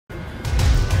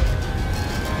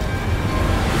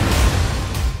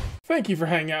Thank you for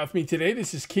hanging out with me today.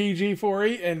 This is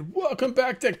KG48 and welcome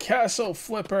back to Castle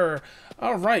Flipper.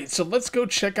 Alright, so let's go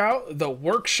check out the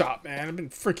workshop, man. I've been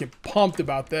freaking pumped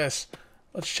about this.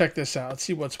 Let's check this out. Let's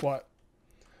see what's what.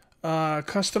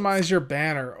 Customize your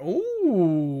banner.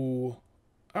 Ooh.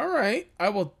 Alright, I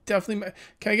will definitely...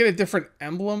 Can I get a different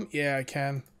emblem? Yeah, I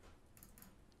can.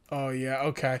 Oh, yeah,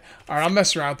 okay. Alright, I'll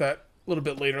mess around with that a little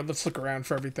bit later. Let's look around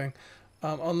for everything.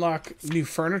 Unlock new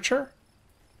furniture.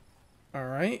 All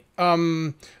right.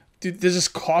 Does this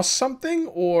cost something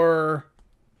or?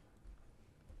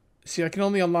 See, I can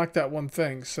only unlock that one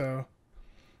thing. So,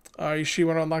 you sure you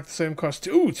want to unlock the same cost?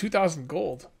 Ooh, 2,000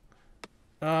 gold.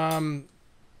 No,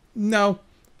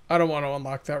 I don't want to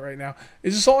unlock that right now.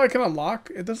 Is this all I can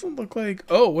unlock? It doesn't look like.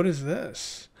 Oh, what is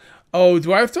this? Oh,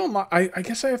 do I have to unlock? I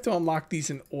guess I have to unlock these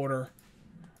in order.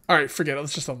 All right, forget it.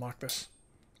 Let's just unlock this.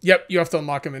 Yep, you have to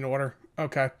unlock them in order.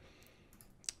 Okay.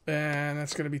 And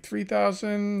that's going to be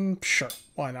 3,000. Sure,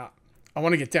 why not? I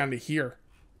want to get down to here.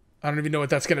 I don't even know what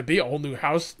that's going to be. A whole new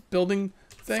house building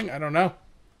thing? I don't know.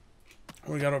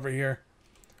 What we got over here?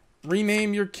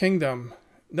 Rename your kingdom.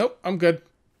 Nope, I'm good.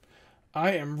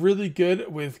 I am really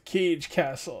good with Cage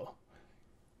Castle.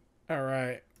 All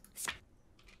right.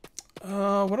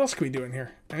 What else can we do in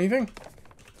here? Anything?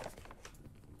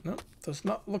 Nope, does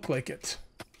not look like it.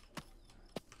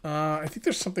 I think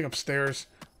there's something upstairs.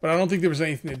 But I don't think there was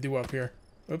anything to do up here.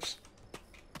 Oops.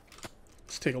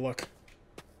 Let's take a look.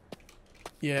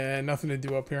 Yeah, nothing to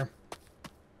do up here.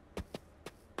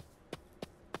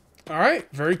 Alright,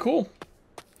 very cool.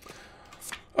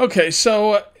 Okay,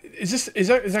 so is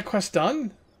that quest done?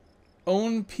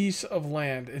 Own piece of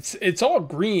land. It's all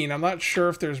green. I'm not sure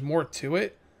if there's more to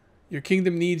it. Your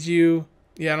kingdom needs you.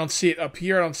 Yeah, I don't see it up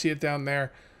here. I don't see it down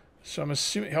there. So I'm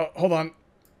assuming... Hold on.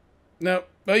 No.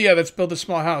 Oh yeah, let's build a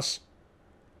small house.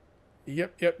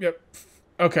 Yep.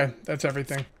 Okay, that's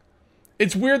everything.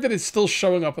 It's weird that it's still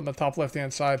showing up on the top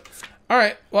left-hand side.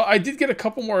 Alright, well, I did get a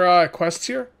couple more quests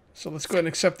here. So let's go ahead and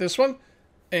accept this one.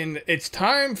 And it's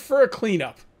time for a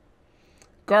cleanup.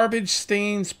 Garbage,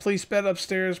 stains, place bed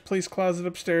upstairs, place closet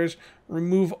upstairs,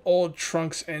 remove old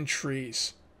trunks and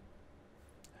trees.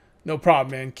 No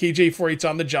problem, man. KJ48's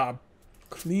on the job.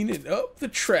 Cleaning up the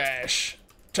trash.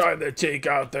 Time to take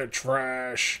out the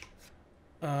trash.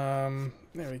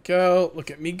 There we go. Look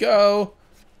at me go.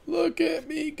 Look at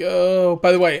me go.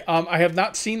 By the way, I have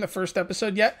not seen the first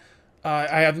episode yet.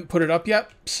 I haven't put it up yet.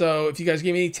 So if you guys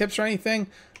give me any tips or anything,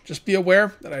 just be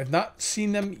aware that I have not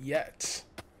seen them yet.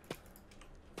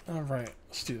 All right,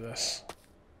 let's do this.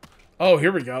 Oh,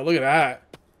 here we go. Look at that.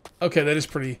 Okay, that is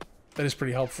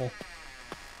pretty helpful.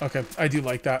 Okay, I do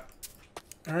like that.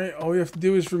 All right, all we have to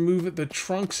do is remove the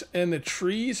trunks and the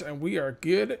trees, and we are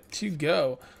good to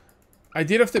go. I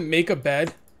did have to make a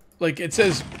bed. Like, it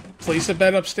says place a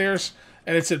bed upstairs,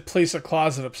 and it said place a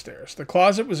closet upstairs. The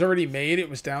closet was already made. It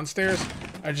was downstairs.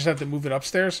 I just had to move it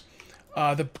upstairs.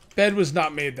 The bed was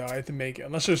not made, though. I had to make it.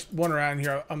 Unless there's one around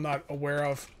here I'm not aware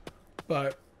of.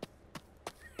 But,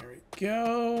 here we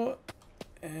go.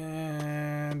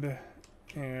 And,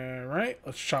 all right.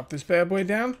 Let's chop this bad boy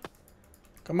down.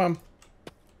 Come on.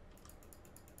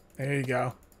 There you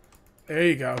go. There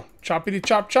you go. Choppity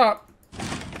chop chop.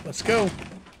 Let's go.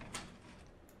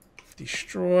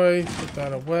 Destroy. Put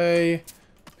that away.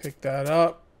 Pick that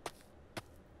up.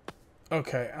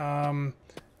 Okay.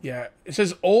 Yeah. It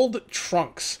says old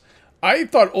trunks. I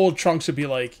thought old trunks would be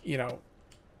like, you know,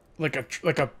 like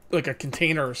a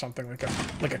container or something,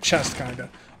 like a chest kind of.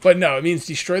 But no, it means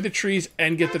destroy the trees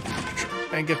and get the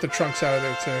trunks out of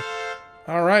there too.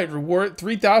 All right. Reward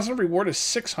 3,000. Reward is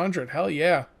 600. Hell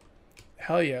yeah.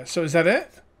 Hell yeah. So is that it?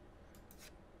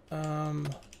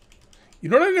 You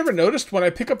know what I never noticed? When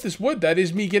I pick up this wood, that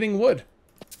is me getting wood.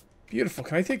 Beautiful.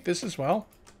 Can I take this as well?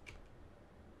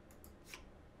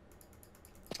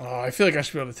 Oh, I feel like I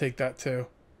should be able to take that too.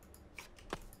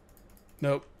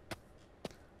 Nope.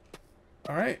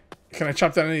 Alright. Can I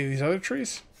chop down any of these other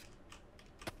trees?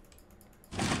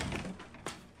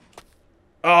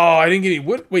 Oh, I didn't get any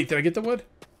wood. Wait, did I get the wood?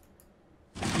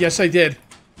 Yes, I did.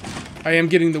 I am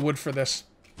getting the wood for this.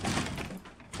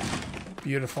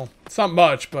 Beautiful. It's not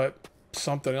much, but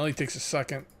something. It only takes a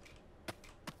second.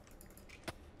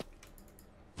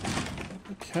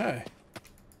 Okay.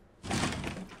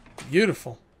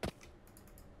 Beautiful.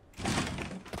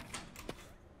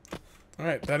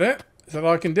 Alright, that it? Is that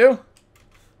all I can do?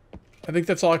 I think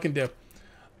that's all I can do.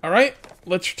 Alright,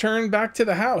 let's return back to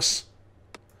the house.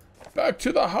 Back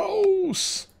to the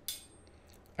house!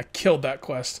 I killed that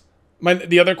quest.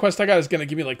 The other quest I got is going to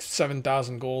give me like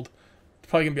 7,000 gold. It's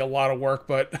probably going to be a lot of work,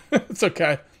 but it's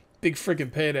okay. Big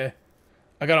freaking payday.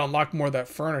 I got to unlock more of that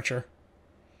furniture.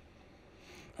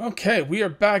 Okay, we are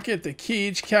back at the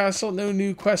Cage Castle. No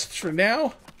new quests for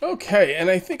now. Okay, and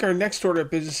I think our next order of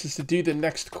business is to do the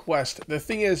next quest. The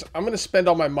thing is, I'm going to spend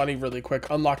all my money really quick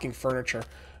unlocking furniture.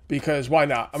 Because why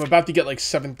not? I'm about to get like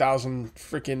 7,000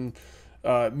 freaking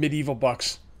medieval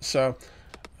bucks. So,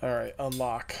 alright,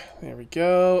 unlock. There we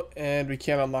go. And we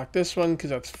can't unlock this one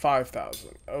because that's 5,000.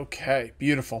 Okay,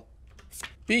 beautiful.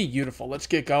 Beautiful. Let's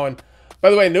get going. By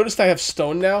the way, I noticed I have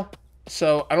stone now.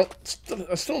 So, I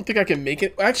still don't think I can make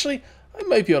it. Actually, I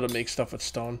might be able to make stuff with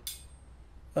stone.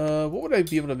 What would I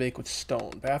be able to make with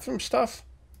stone? Bathroom stuff?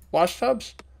 Wash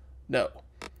tubs? No.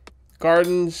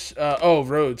 Gardens? Oh,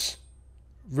 roads.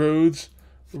 Roads?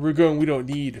 We're going, we don't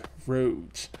need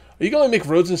roads. Are you going to make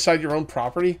roads inside your own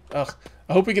property? Ugh.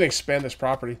 I hope we can expand this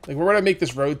property. Like, where would I make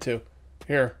this road to?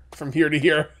 Here. From here to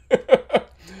here.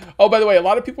 Oh, by the way, a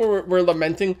lot of people were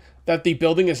lamenting that the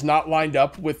building is not lined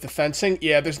up with the fencing.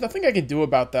 Yeah, there's nothing I can do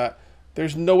about that.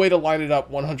 There's no way to line it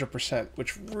up 100%,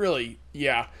 which really,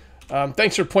 yeah.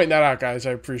 Thanks for pointing that out, guys.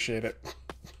 I appreciate it.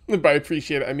 By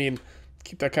appreciate it, I mean,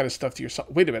 keep that kind of stuff to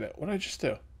yourself. Wait a minute. What did I just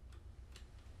do?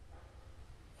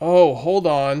 Oh, hold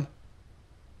on.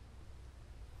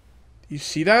 You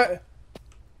see that?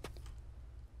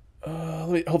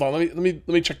 Hold on. Let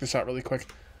me check this out really quick.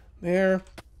 There.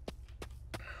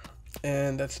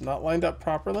 And that's not lined up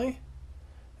properly.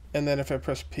 And then if I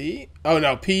press P, oh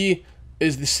no, P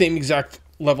is the same exact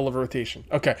level of rotation.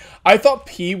 Okay, I thought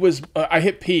P was I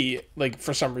hit P like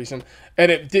for some reason, and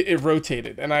it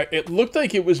rotated, and it looked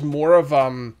like it was more of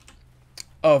a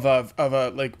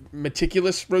like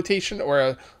meticulous rotation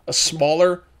or a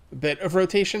smaller bit of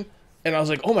rotation, and I was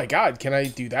like, oh my god, can I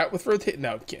do that with rotate?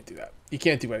 No, you can't do that. You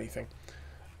can't do anything.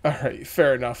 All right,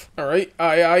 fair enough. All right,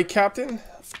 aye, Captain,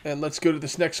 and let's go to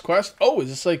this next quest. Oh, is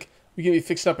this like we can be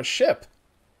fixing up a ship?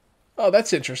 Oh,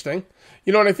 that's interesting.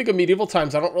 You know, when I think of medieval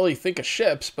times, I don't really think of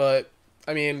ships, but,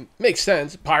 I mean, makes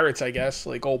sense. Pirates, I guess.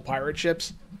 Like, old pirate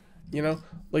ships. You know?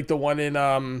 Like the one in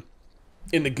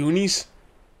the Goonies.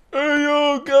 Hey,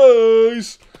 yo,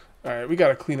 guys! Alright, we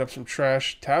gotta clean up some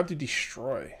trash. Tab to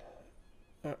destroy.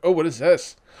 Oh, what is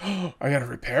this? I gotta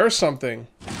repair something.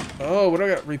 Oh, what do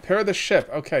I got? Repair the ship.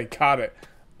 Okay, got it.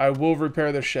 I will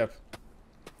repair the ship.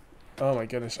 Oh, my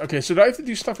goodness. Okay, so do I have to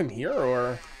do stuff in here,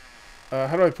 or...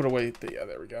 how do I put away the... Yeah,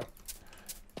 there we go.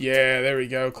 Yeah, there we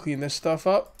go. Clean this stuff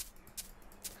up.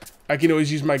 I can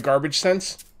always use my garbage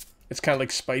sense. It's kind of like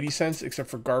Spidey sense, except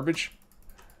for garbage.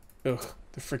 Ugh,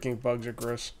 the freaking bugs are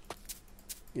gross.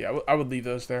 Yeah, I would leave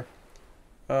those there.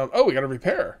 Oh, we got to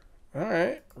repair.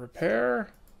 Alright,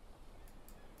 repair.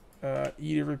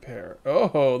 E to repair.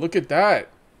 Oh, look at that.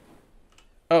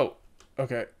 Oh,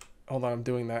 okay. Hold on, I'm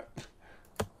doing that.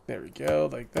 There we go,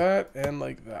 like that, and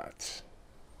like that.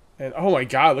 And oh my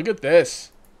god, look at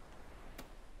this.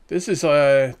 This is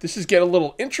getting a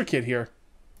little intricate here.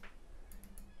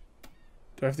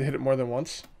 Do I have to hit it more than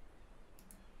once?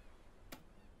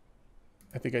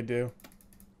 I think I do.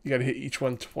 You gotta hit each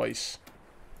one twice.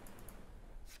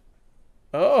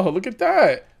 Oh, look at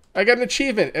that. I got an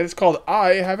achievement, and it's called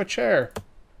I Have a Chair.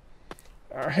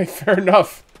 Alright, fair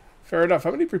enough. Fair enough.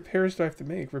 How many repairs do I have to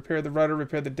make? Repair the rudder,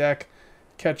 repair the deck,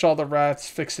 catch all the rats,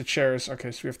 fix the chairs.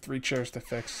 Okay, so we have 3 chairs to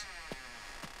fix.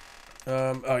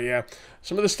 Oh yeah.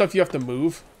 Some of the stuff you have to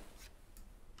move.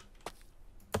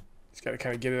 Just gotta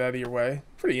kind of get it out of your way.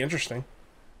 Pretty interesting.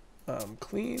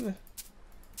 Clean.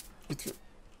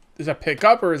 Is that pick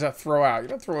up or is that throw out?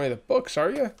 You're not throwing away the books, are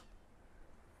you?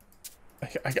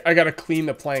 I gotta clean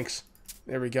the planks.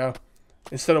 There we go.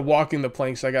 Instead of walking the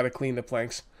planks, I gotta clean the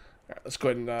planks. Alright, let's go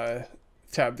ahead and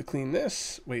tab to clean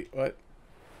this. Wait, what?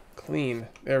 Clean.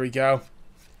 There we go.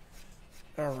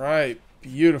 Alright,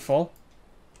 beautiful.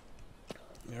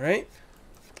 Alright,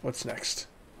 what's next?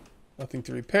 Nothing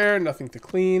to repair, nothing to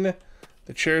clean.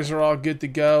 The chairs are all good to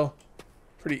go.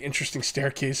 Pretty interesting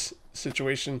staircase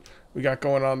situation we got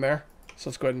going on there. So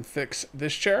let's go ahead and fix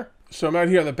this chair. So I'm out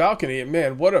here on the balcony, and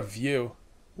man, what a view.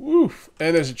 Woof.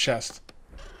 And there's a chest.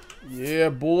 Yeah,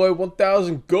 boy,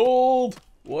 1,000 gold.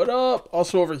 What up?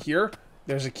 Also over here,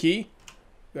 there's a key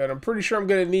that I'm pretty sure I'm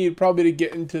going to need probably to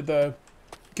get onto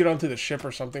the ship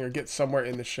or something, or get somewhere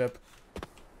in the ship.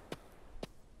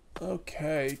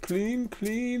 Okay, clean.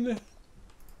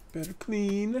 Better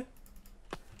clean.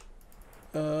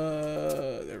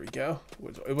 There we go.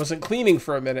 It wasn't cleaning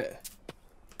for a minute.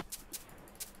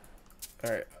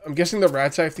 Alright, I'm guessing the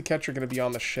rats I have to catch are going to be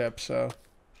on the ship, so...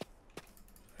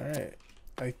 Alright,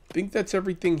 I think that's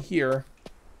everything here.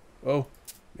 Oh,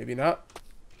 maybe not.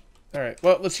 Alright,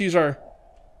 well, let's use our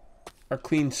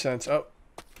clean sense. Oh,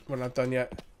 we're not done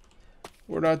yet.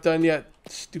 We're not done yet.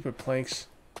 Stupid planks.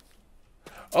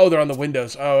 Oh, they're on the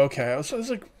windows. Oh, okay. I was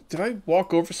like, Did I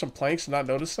walk over some planks and not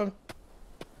notice them?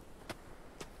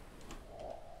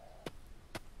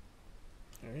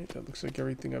 Alright, that looks like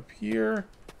everything up here.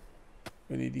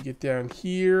 We need to get down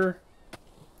here.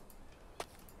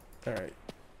 Alright.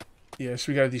 Yeah,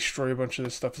 so we gotta destroy a bunch of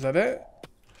this stuff. Is that it?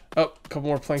 Oh, a couple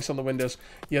more planks on the windows.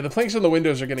 Yeah, the planks on the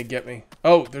windows are gonna get me.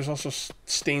 Oh, there's also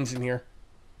stains in here.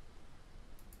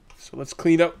 So let's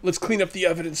clean up the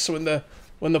evidence so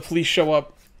when the police show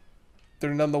up,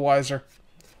 they're none the wiser.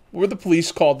 What were the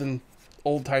police called in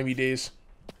old-timey days?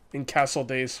 In castle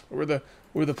days? What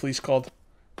were the police called?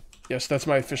 Yes, that's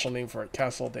my official name for it.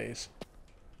 Castle days.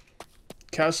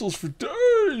 Castles for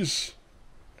days!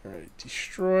 Alright,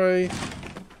 destroy.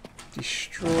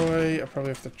 Destroy. I probably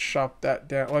have to chop that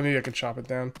down. Well, maybe I can chop it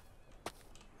down.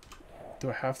 Do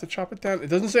I have to chop it down? It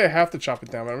doesn't say I have to chop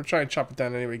it down, but I'm going to try and chop it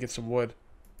down anyway, get some wood.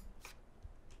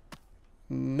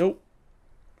 Nope.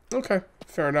 Okay,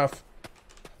 fair enough.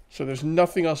 So there's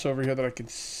nothing else over here that I can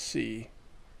see.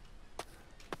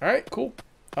 Alright, cool.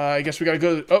 I guess we gotta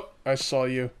go to... Oh, I saw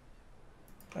you.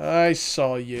 I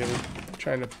saw you.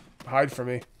 Trying to hide from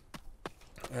me.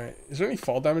 Alright, is there any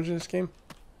fall damage in this game?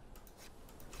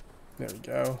 There we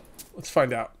go. Let's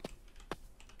find out.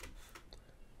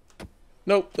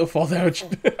 Nope, no fall damage.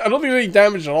 I don't think there's any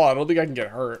damage at all. I don't think I can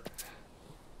get hurt.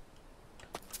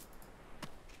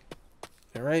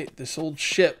 Alright, this old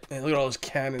ship. Man, look at all those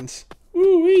cannons.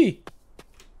 Woo-wee!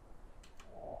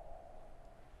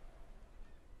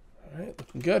 Alright,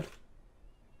 looking good.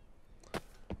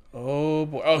 Oh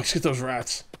boy. Oh, let's get those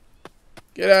rats.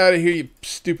 Get out of here, you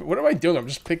stupid. What am I doing? I'm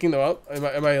just picking them up?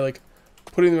 Am I like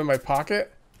putting them in my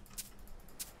pocket?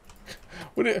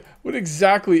 What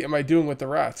exactly am I doing with the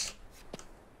rats?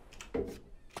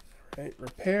 Alright,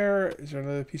 repair. Is there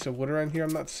another piece of wood around here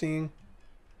I'm not seeing?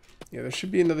 Yeah, there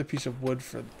should be another piece of wood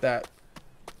for that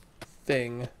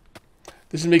thing.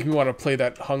 This is making me want to play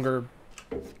that hunger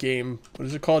game. What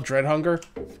is it called? Dread Hunger?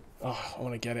 Oh, I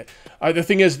want to get it. The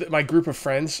thing is that my group of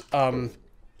friends,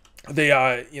 they,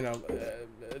 you know,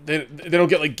 they don't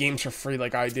get, like, games for free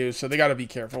like I do, so they got to be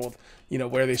careful with, you know,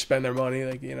 where they spend their money.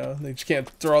 Like, you know, they just can't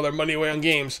throw all their money away on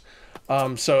games.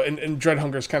 So, and Dread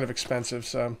Hunger is kind of expensive,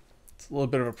 so it's a little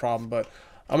bit of a problem, but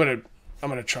I'm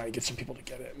gonna try and get some people to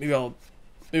get it. Maybe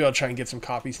I'll try and get some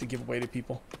copies to give away to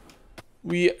people.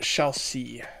 We shall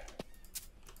see.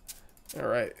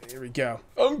 Alright, here we go.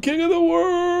 I'm king of the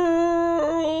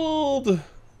world!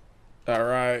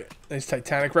 Alright, nice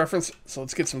Titanic reference. So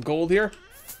let's get some gold here.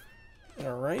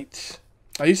 Alright.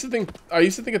 I used to think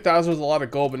 1,000 was a lot of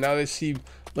gold, but now that I see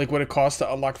like what it costs to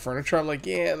unlock furniture, I'm like,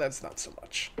 yeah, that's not so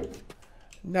much.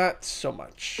 Not so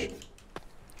much.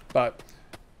 But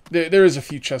there is a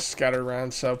few chests scattered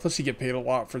around, so plus you get paid a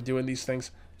lot for doing these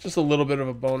things. Just a little bit of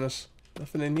a bonus.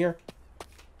 Nothing in here.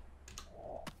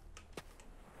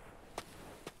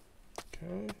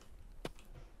 Okay.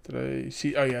 Did I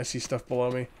see? Oh yeah, I see stuff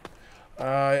below me.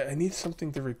 I need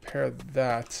something to repair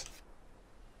that.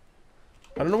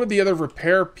 I don't know what the other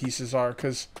repair pieces are,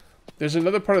 because there's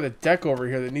another part of the deck over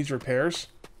here that needs repairs.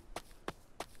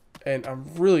 And I'm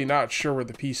really not sure where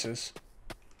the piece is.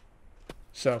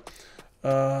 So,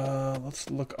 let's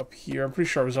look up here. I'm pretty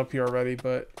sure I was up here already,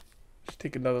 but just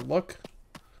take another look.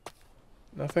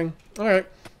 Nothing? Alright.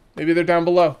 Maybe they're down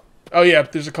below. Oh yeah,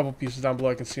 there's a couple pieces down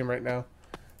below. I can see them right now.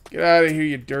 Get out of here,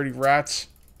 you dirty rats.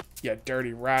 Yeah,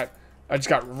 dirty rat. I just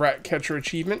got rat catcher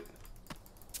achievement.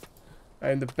 I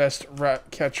am the best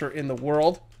rat catcher in the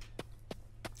world.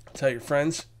 Tell your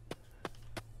friends.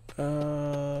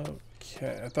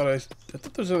 Okay, I thought there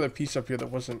was another piece up here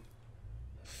that wasn't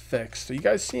fixed. Are you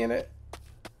guys seeing it?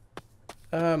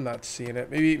 I'm not seeing it.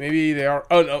 Maybe they are.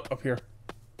 Oh no, up here.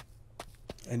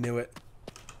 I knew it.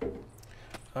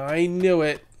 I knew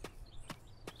it.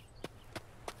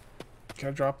 Can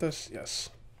I drop this? Yes.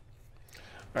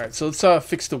 Alright, so let's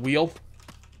fix the wheel.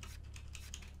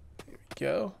 Here we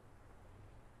go.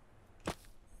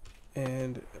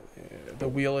 And the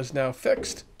wheel is now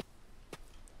fixed.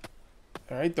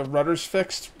 Alright, the rudder's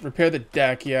fixed. Repair the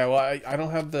deck. Yeah, well, I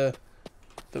don't have the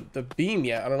beam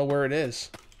yet. I don't know where it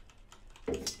is.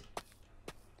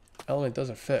 Element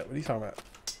doesn't fit. What are you talking about?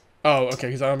 Oh, okay,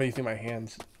 because I don't have anything in my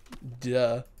hands.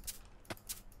 Duh.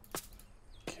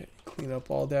 Okay, clean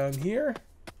up all down here.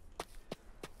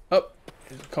 Oh,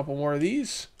 there's a couple more of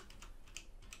these.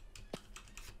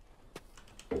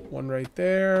 One right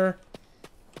there.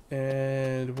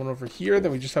 And one over here.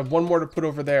 Then we just have one more to put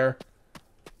over there.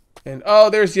 And, oh,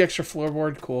 there's the extra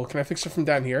floorboard. Cool. Can I fix it from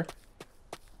down here?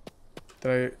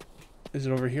 Is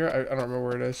it over here? I don't remember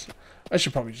where it is. I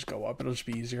should probably just go up. It'll just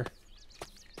be easier.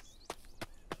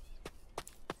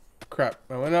 Crap.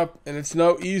 I went up, and it's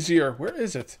no easier. Where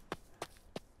is it?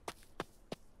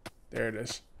 There it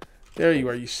is. There you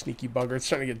are, you sneaky bugger. It's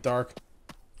starting to get dark.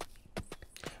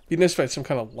 Be nice if I had some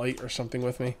kind of light or something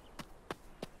with me.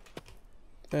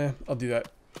 I'll do that.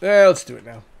 Let's do it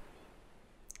now.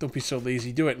 Don't be so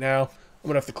lazy. Do it now. I'm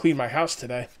going to have to clean my house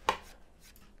today.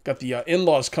 Got the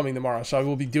in-laws coming tomorrow, so I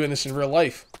will be doing this in real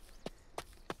life.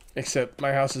 Except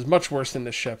my house is much worse than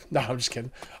this ship. No, I'm just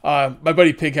kidding. My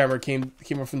buddy Pighammer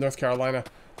came up from North Carolina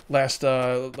last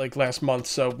month,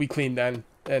 so we cleaned then.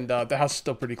 And the house is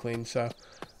still pretty clean, so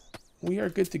we are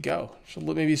good to go. So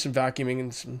maybe some vacuuming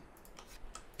and some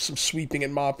sweeping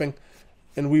and mopping,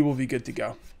 and we will be good to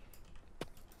go.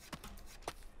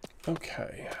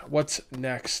 Okay, what's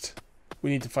next? We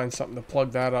need to find something to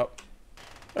plug that up.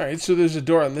 Alright, so there's a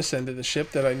door on this end of the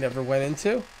ship that I never went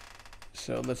into.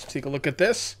 So let's take a look at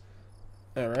this.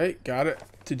 Alright, got it.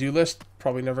 To-do list,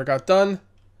 probably never got done.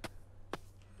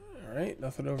 Alright,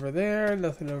 nothing over there,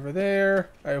 nothing over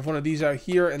there. I have one of these out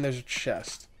here, and there's a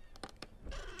chest.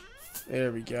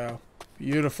 There we go.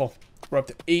 Beautiful. We're up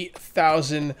to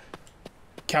 8,000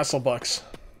 castle bucks.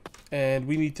 And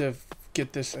we need to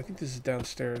get this. I think this is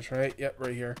downstairs, right? Yep,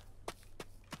 right here.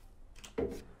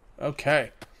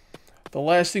 Okay. The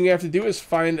last thing you have to do is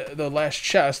find the last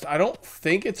chest. I don't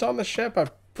think it's on the ship.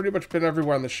 I've pretty much been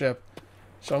everywhere on the ship.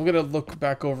 So I'm going to look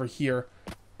back over here.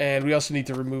 And we also need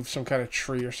to remove some kind of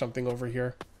tree or something over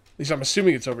here. At least I'm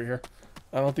assuming it's over here.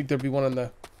 I don't think there'd be one on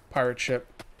the pirate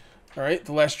ship. Alright,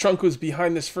 the last trunk was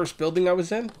behind this first building I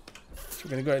was in. So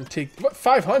we're going to go ahead and take... What?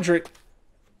 500?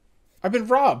 I've been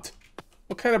robbed.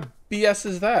 What kind of BS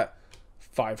is that?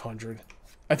 500.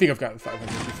 I think I've gotten 500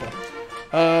 before.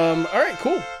 Alright,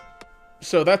 cool.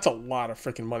 So that's a lot of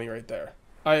freaking money right there.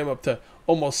 I am up to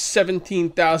almost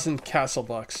 17,000 castle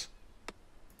bucks.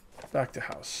 Back to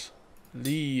house.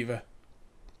 Leave.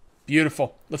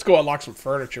 Beautiful. Let's go unlock some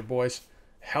furniture, boys.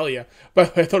 Hell yeah.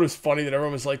 But I thought it was funny that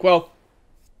everyone was like, well,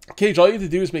 Cage, all you have to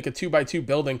do is make a 2x2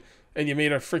 building, and you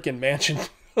made a freaking mansion.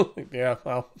 Yeah,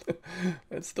 well,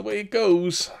 that's the way it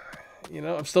goes. You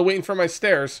know, I'm still waiting for my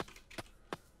stairs.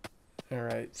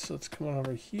 Alright, so let's come on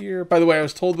over here. By the way, I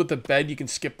was told with the bed you can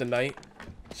skip the night.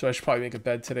 So I should probably make a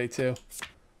bed today, too.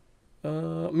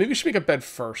 Maybe we should make a bed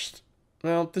first.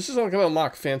 Well, this is not going to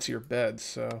unlock fancier beds,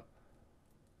 so...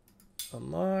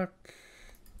 Unlock...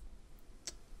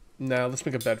 No, let's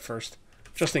make a bed first.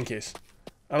 Just in case.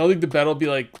 I don't think the bed will be,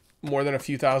 like, more than a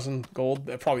few thousand gold.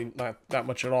 Probably not that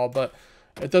much at all, but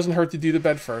it doesn't hurt to do the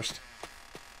bed first.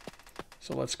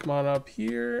 So let's come on up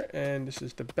here, and this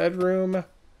is the bedroom.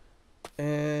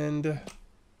 And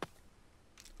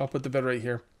I'll put the bed right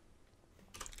here.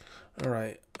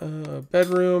 Alright,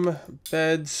 bedroom,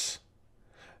 beds.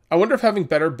 I wonder if having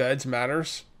better beds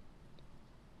matters.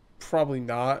 Probably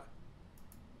not.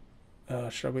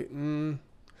 Should I wait?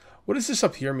 What does this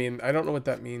up here mean? I don't know what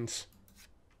that means.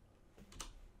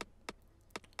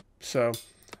 So,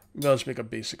 maybe I'll just make a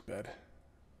basic bed.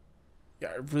 Yeah,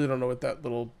 I really don't know what that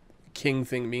little king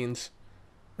thing means.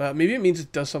 Maybe it means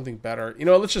it does something better. You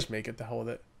know, let's just make it. The hell with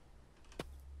it.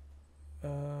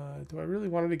 Do I really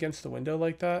want it against the window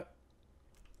like that?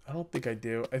 I don't think I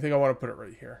do. I think I want to put it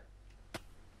right here.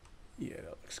 Yeah,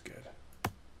 that looks good.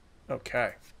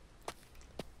 Okay.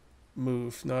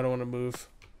 Move. No, I don't want to move.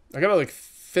 I gotta, like,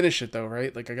 finish it, though,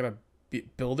 right? Like, I gotta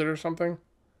build it or something.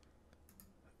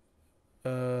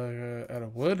 Out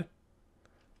of wood?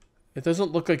 It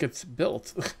doesn't look like it's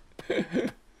built.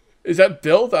 Is that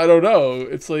built? I don't know.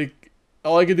 It's like,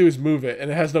 all I can do is move it,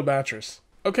 and it has no mattress.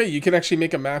 Okay, you can actually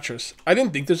make a mattress. I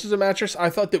didn't think this was a mattress. I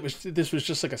thought that this was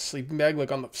just like a sleeping bag,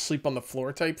 like on the sleep on the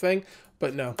floor type thing.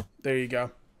 But no, there you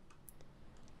go.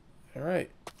 All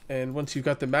right, and once you've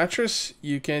got the mattress,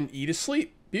 you can eat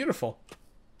asleep. Beautiful.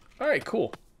 All right,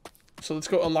 cool. So let's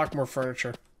go unlock more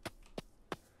furniture.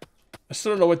 I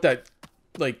still don't know what that,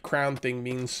 like, crown thing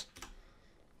means.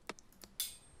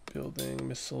 Building,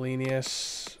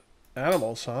 miscellaneous...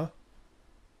 Animals, huh?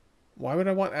 Why would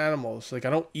I want animals? Like, I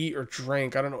don't eat or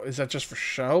drink. I don't know. Is that just for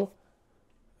show?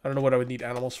 I don't know what I would need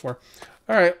animals for.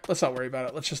 Alright, let's not worry about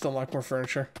it. Let's just unlock more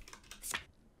furniture.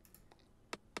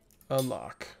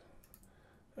 Unlock.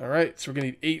 Alright, so we're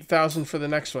going to need 8,000 for the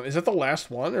next one. Is that the last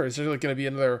one? Or is there, like, going to be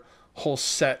another whole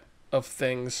set of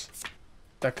things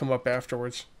that come up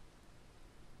afterwards?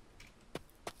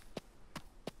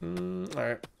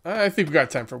 Alright. I think we got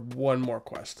time for one more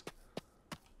quest.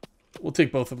 We'll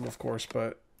take both of them, of course,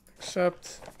 but...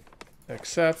 Accept.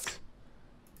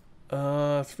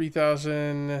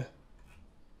 3,000...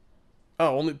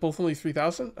 Oh, both only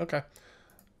 3,000? Okay.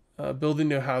 Build a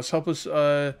new house. Help us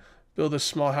build a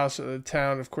small house at the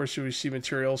town. Of course, you receive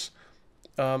materials.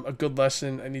 A good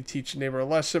lesson. I need to teach a neighbor a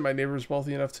lesson. My neighbor is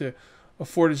wealthy enough to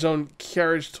afford his own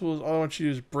carriage tools. All I want you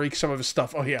to do is break some of his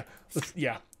stuff. Oh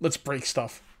yeah, let's break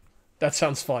stuff. That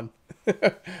sounds fun.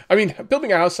 I mean,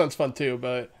 building a house sounds fun too,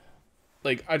 but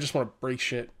like I just want to break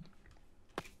shit.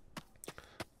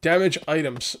 Damage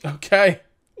items. Okay,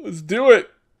 let's do it.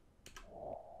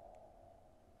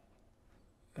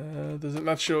 Does it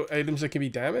not show items that can be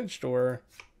damaged, or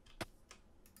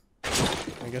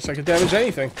I guess I can damage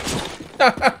anything.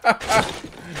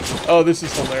 Oh, this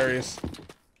is hilarious.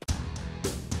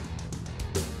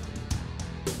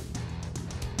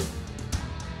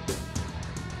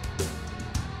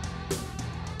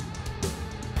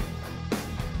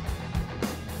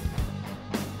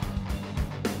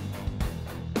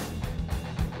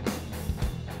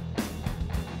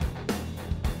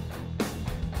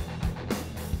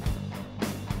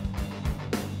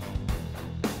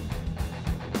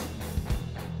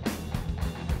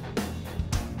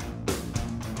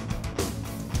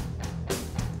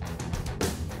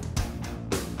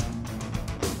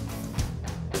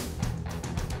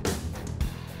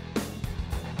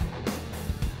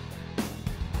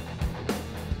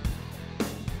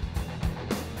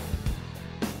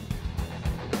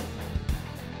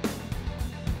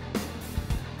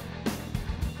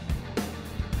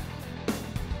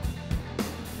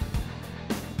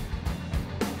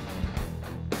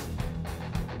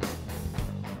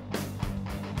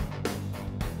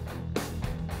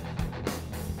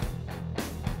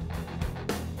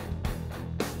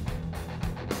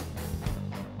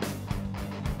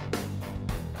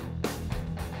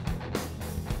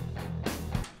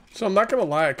 So I'm not gonna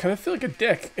lie, I kind of feel like a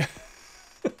dick.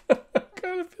 I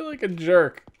kind of feel like a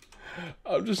jerk.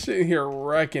 I'm just sitting here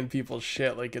wrecking people's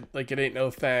shit like it ain't no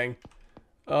thing.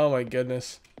 Oh my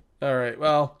goodness. All right,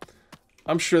 well,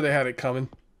 I'm sure they had it coming.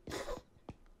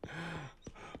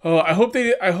 Oh, I hope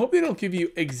they don't give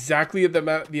you exactly the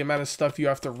amount of stuff you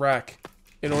have to wreck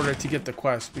in order to get the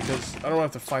quest, because I don't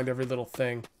have to find every little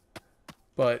thing.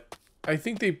 But I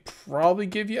think they probably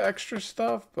give you extra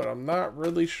stuff, but I'm not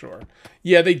really sure.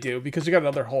 Yeah, they do, because we got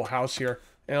another whole house here,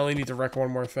 and I only need to wreck one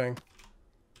more thing.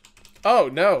 Oh,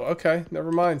 no. Okay,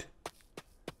 never mind.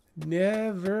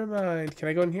 Never mind. Can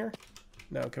I go in here?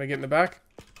 No. Can I get in the back?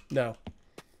 No.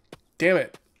 Damn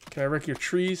it. Can I wreck your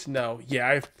trees? No.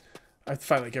 Yeah, I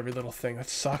find like every little thing. That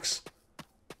sucks.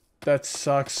 That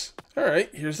sucks. All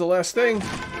right, here's the last thing.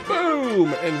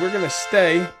 Boom! And we're going to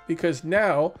stay, because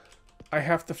now I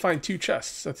have to find 2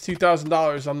 chests. That's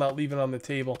 $2,000 I'm not leaving on the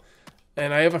table.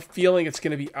 And I have a feeling it's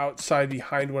going to be outside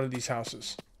behind one of these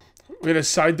houses. We had a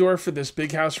side door for this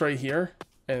big house right here.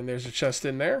 And there's a chest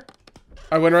in there.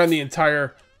 I went around the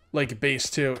entire like base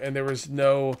too. And there was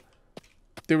no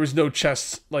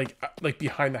chests like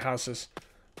behind the houses.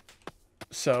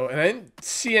 So, and I didn't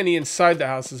see any inside the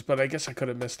houses, but I guess I could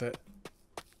have missed it.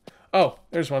 Oh,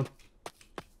 there's one.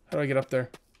 How do I get up there?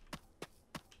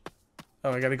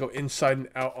 Oh, I gotta go inside and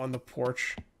out on the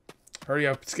porch. Hurry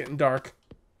up, it's getting dark.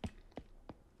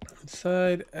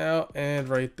 Inside, out, and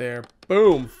right there.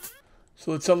 Boom!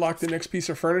 So let's unlock the next piece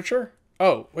of furniture.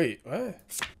 Oh, wait, what?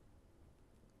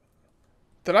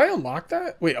 Did I unlock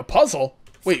that? Wait, a puzzle?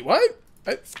 Wait, what?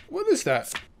 What is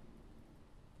that?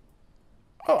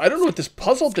 Oh, I don't know what this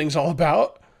puzzle thing's all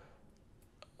about.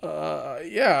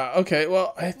 Yeah, okay,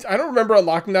 well, I don't remember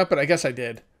unlocking that, but I guess I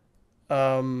did.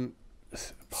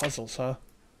 Puzzles, huh?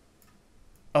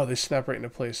 Oh, they snap right into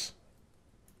place.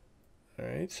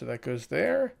 Alright, so that goes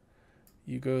there.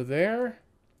 You go there.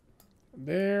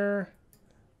 There.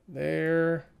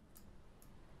 There.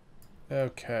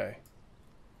 Okay.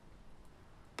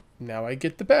 Now I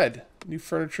get the bed. New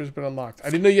furniture has been unlocked. I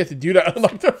didn't know you had to do that to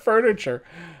unlock the furniture.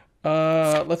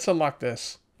 Let's unlock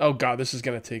this. Oh god, this is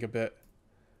gonna take a bit.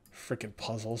 Freaking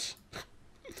puzzles.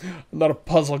 I'm not a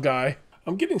puzzle guy.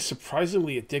 I'm getting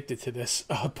surprisingly addicted to this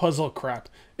puzzle crap.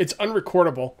 It's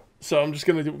unrecordable, so I'm just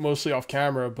going to do it mostly off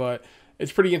camera, but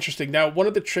it's pretty interesting. Now, one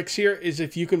of the tricks here is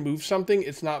if you can move something,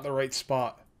 it's not the right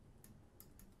spot.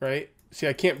 Right? See,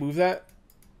 I can't move that,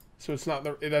 so it's not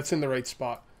that's in the right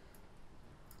spot.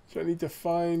 So I need to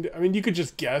find... I mean, you could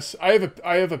just guess. I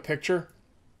have a picture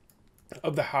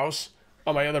of the house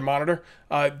on my other monitor.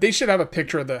 They should have a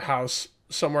picture of the house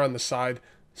somewhere on the side,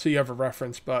 so you have a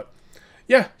reference, but...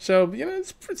 Yeah, so, you know,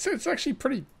 it's actually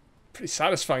pretty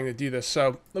satisfying to do this.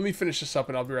 So let me finish this up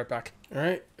and I'll be right back. All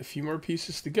right, a few more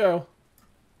pieces to go.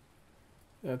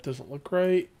 That doesn't look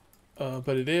right,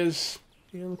 but it is.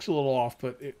 You know, it looks a little off,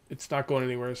 but it's not going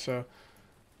anywhere. So,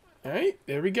 all right,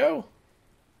 there we go.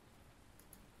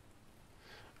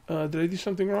 Did I do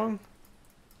something wrong?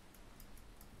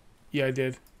 Yeah, I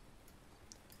did.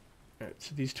 All right,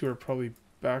 so these two are probably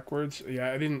backwards.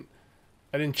 Yeah, I didn't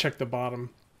check the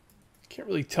bottom. Can't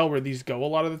really tell where these go a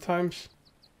lot of the times.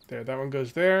 There, that one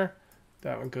goes there.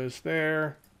 That one goes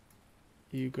there.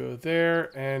 You go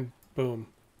there, and boom.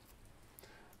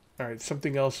 Alright,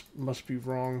 something else must be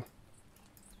wrong.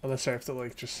 Unless I have to,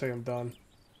 like, just say I'm done.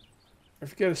 I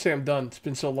forget to say I'm done. It's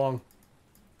been so long.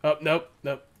 Oh, nope,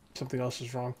 nope. Something else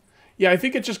is wrong. Yeah, I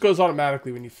think it just goes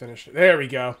automatically when you finish it. There we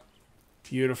go.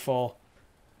 Beautiful.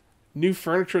 New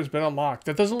furniture has been unlocked.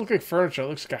 That doesn't look like furniture. It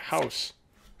looks like a house.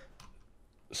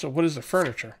 So what is the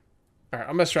furniture? Alright,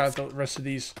 I'll mess around with the rest of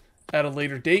these at a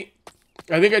later date.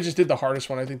 I think I just did the hardest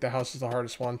one. I think the house is the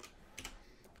hardest one.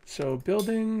 So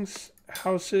buildings,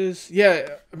 houses.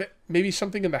 Yeah, maybe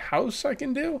something in the house I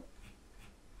can do?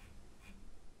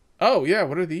 Oh, yeah,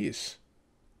 what are these?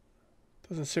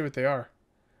 Doesn't say what they are.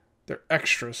 They're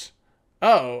extras.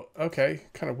 Oh, okay.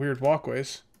 Kind of weird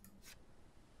walkways.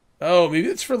 Oh, maybe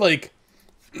that's for, like...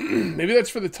 maybe that's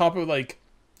for the top of, like,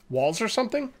 walls or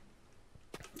something?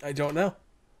 I don't know.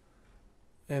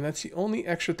 And that's the only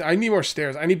extra thing. I need more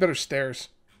stairs. I need better stairs.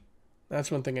 That's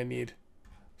one thing I need.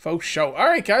 Faux show.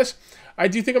 Alright, guys. I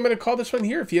do think I'm going to call this one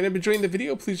here. If you ended up enjoying the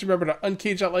video, please remember to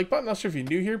uncage that like button. Also, if you're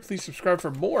new here, please subscribe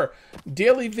for more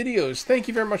daily videos. Thank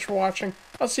you very much for watching.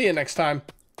 I'll see you next time.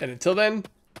 And until then,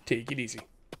 take it easy.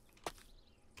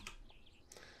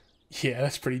 Yeah,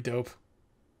 that's pretty dope.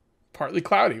 Partly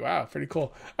cloudy. Wow, pretty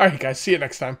cool. Alright, guys. See you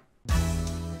next time.